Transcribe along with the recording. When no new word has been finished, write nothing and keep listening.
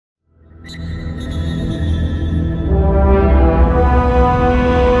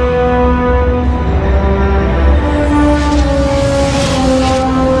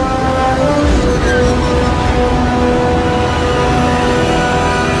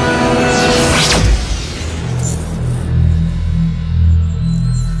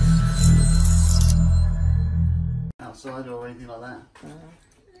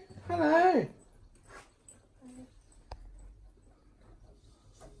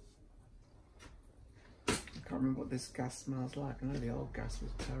remember what this gas smells like. I know the old gas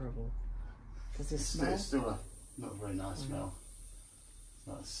was terrible. Does this smell? It's still not a very nice smell.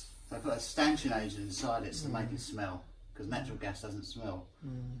 They put a stanchion agent inside it to make it smell, because natural gas doesn't smell.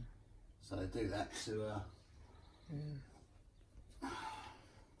 So they do that to.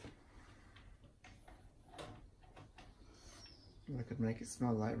 They could make it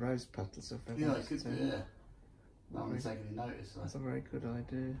smell like rose petals if they Yeah, wanted they could. to. Yeah. No one taking any notice. That's a very good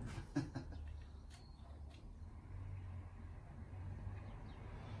idea.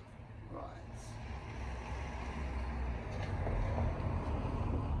 Right.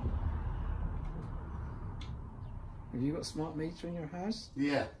 Have you got a smart meter in your house?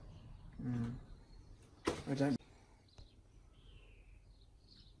 Yeah. I don't.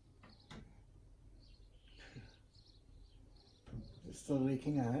 Is it still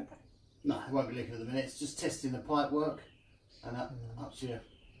leaking out? No, it won't be leaking at the minute. It's just testing the pipe work and up to your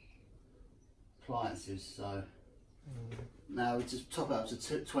appliances. So now we just top it up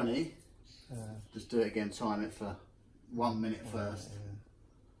to 20. Just do it again. Time it for 1 minute first.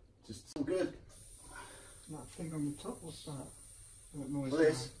 Just all good. That thing on the top, what's that? What noise? Well,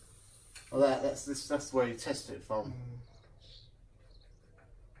 this. Well, that's where you test it from.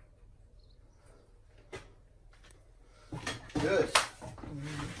 Good.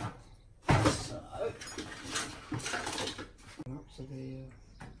 So, up to the.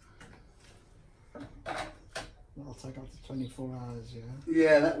 That'll take up to 24 hours, yeah.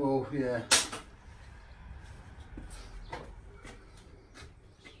 yeah, that will. Yeah.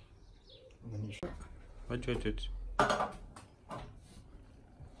 And then you should. Wait.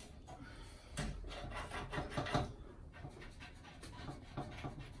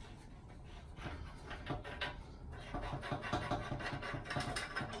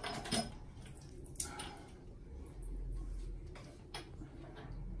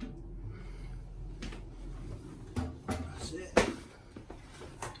 That's it.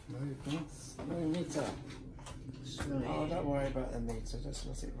 No meter. Oh, don't worry about the meter, just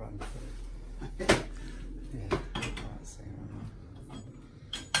let it run through. Yeah, right, see.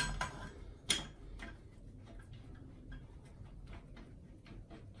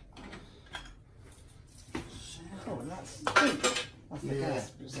 Oh, and that's the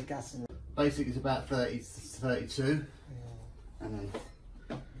gas. There's the gas in it. Basic is about 30 to 32. Yeah. And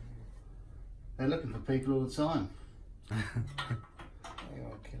then they're looking for people all the time. There you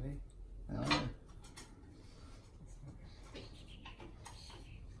are, Killy. Oh,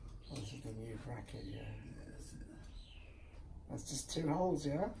 Oh, this is the new bracket, yeah. That's just 2 holes,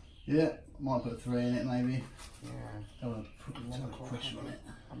 yeah? yeah, might put 3 in it maybe. Yeah. Don't want to put too Never much quite pressure on happy. it.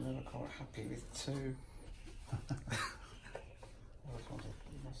 I'm never quite happy with 2. I always wanted,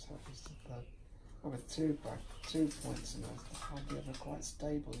 you must have this well, with 2 points in those, they're hardly ever quite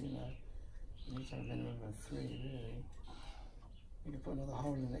stable, you know. You need to have a minimum of 3, really. You can put another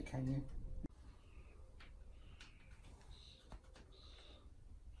hole in it, can you?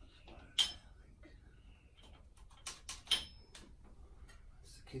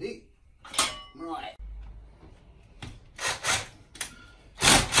 That's the kitty. Right.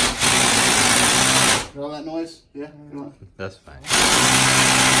 You like that noise? Yeah? You like? That's fine.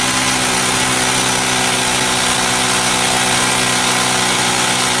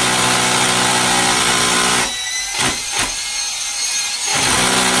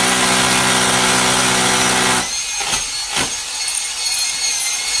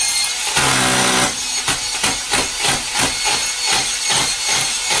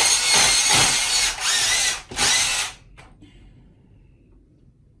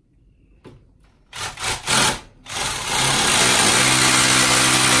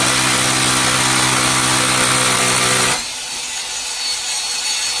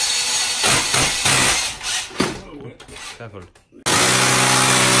 Careful.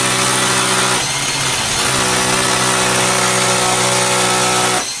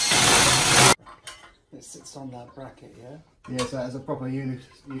 It sits on that bracket, yeah? Yeah, so it has a proper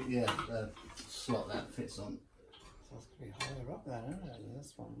slot that fits on. So it's going to be higher up there, isn't it, than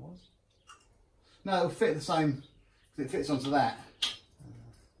this one was? No, it'll fit the same, it fits onto that.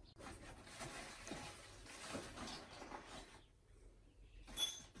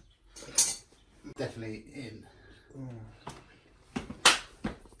 Definitely in.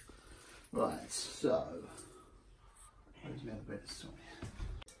 Right, so where's the other bit? Sorry.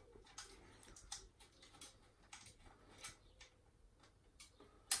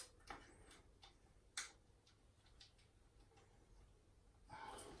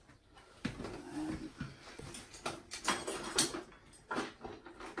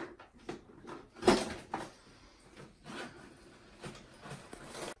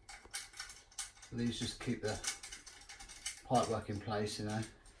 These just keep the pipework in place, you know.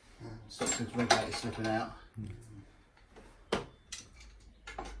 Stops the regulator slipping out.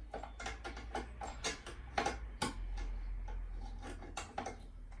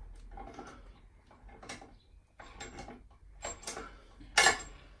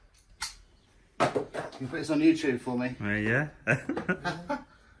 You put this on YouTube for me? Yeah. Yeah,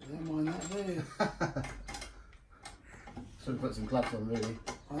 mind that there. Should have put some gloves on, really.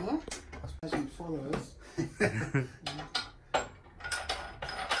 Huh? I suppose you'd follow us.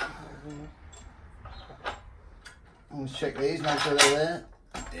 Always check these, make sure they're there.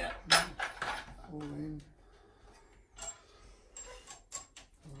 Yeah. All in.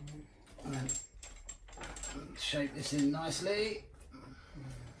 And then shape this in nicely.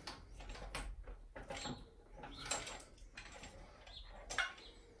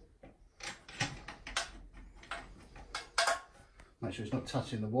 Make sure it's not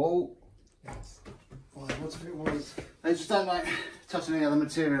touching the wall. Yes. Why, what if it was? I just don't like touching any other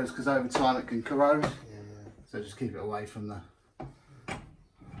materials because over time it can corrode. Yeah. So just keep it away from the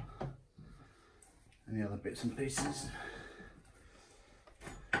any other bits and pieces.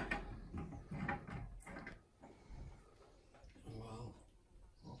 Well,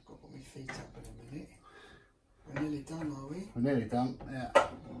 I've got to put my feet up in a minute. We're nearly done, are we? We're nearly done, yeah.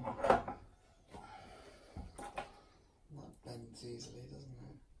 That bends easily, doesn't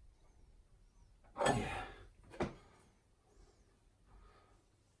it? Yeah.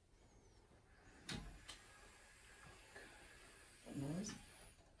 Noise?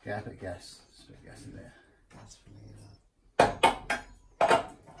 Yeah, a bit of gas. Just a bit of gas in there. That's funny, that.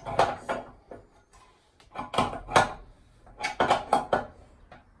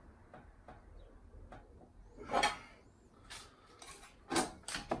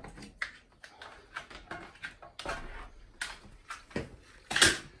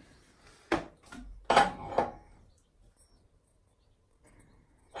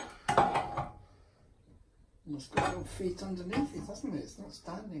 It's got your feet underneath it, hasn't it? It's not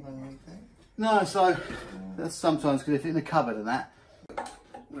standing on anything. No, so that's sometimes because if it's in a cupboard and that,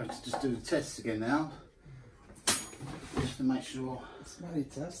 we have to just do the tests again now. Just to make sure. Smelly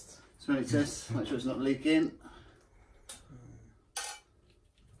test. Smelly test, make sure it's not leaking.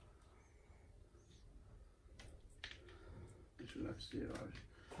 Make sure that's 0.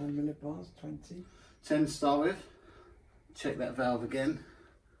 10 millibars, 20. 10 to start with. Check that valve again.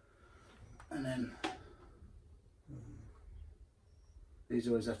 And then these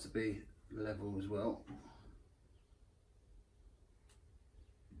always have to be level as well.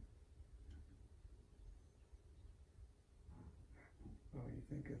 What do you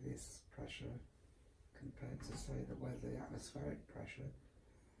think of this pressure compared to, say, the atmospheric pressure,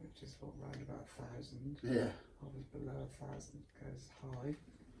 which is what, round about 1,000? Yeah. Always below 1,000 goes high.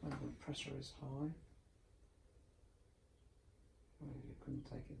 When the pressure is high, well, you couldn't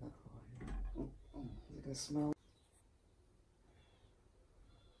take it that high. Oh, oh. Is it going to smell?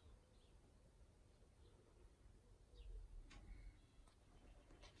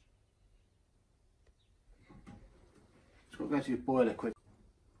 Just got to go to your boiler quick.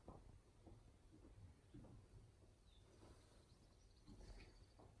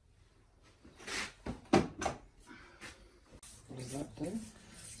 What does that do?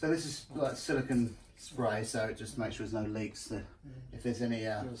 So this is like silicone spray, so it just makes sure there's no leaks. If there's any,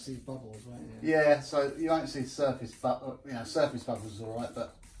 You'll see bubbles, won't you? yeah, so you won't see surface, surface bubbles is all right,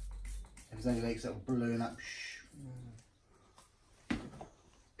 but if there's any leaks, that will balloon up.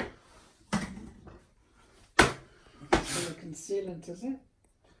 Silicon sealant, is it?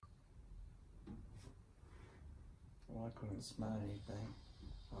 Oh, I couldn't smell anything.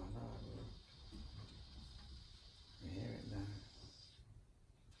 Oh no, I will. You hear it now.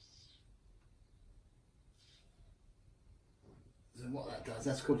 So what that does,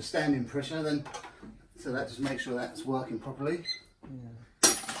 that's called a standing pressure. Then, so that just makes sure that's working properly.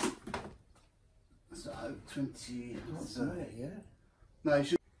 Yeah. So 20. Not smell it yet. No, you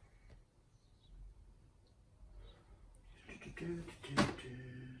should.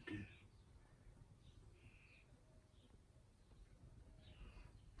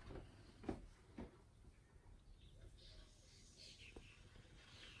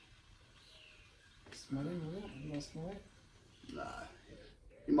 Smelling, will it? Not smell it? No,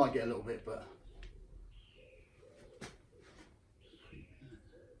 you might get a little bit, but.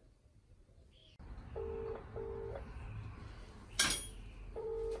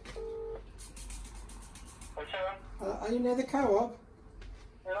 Are you near the co-op?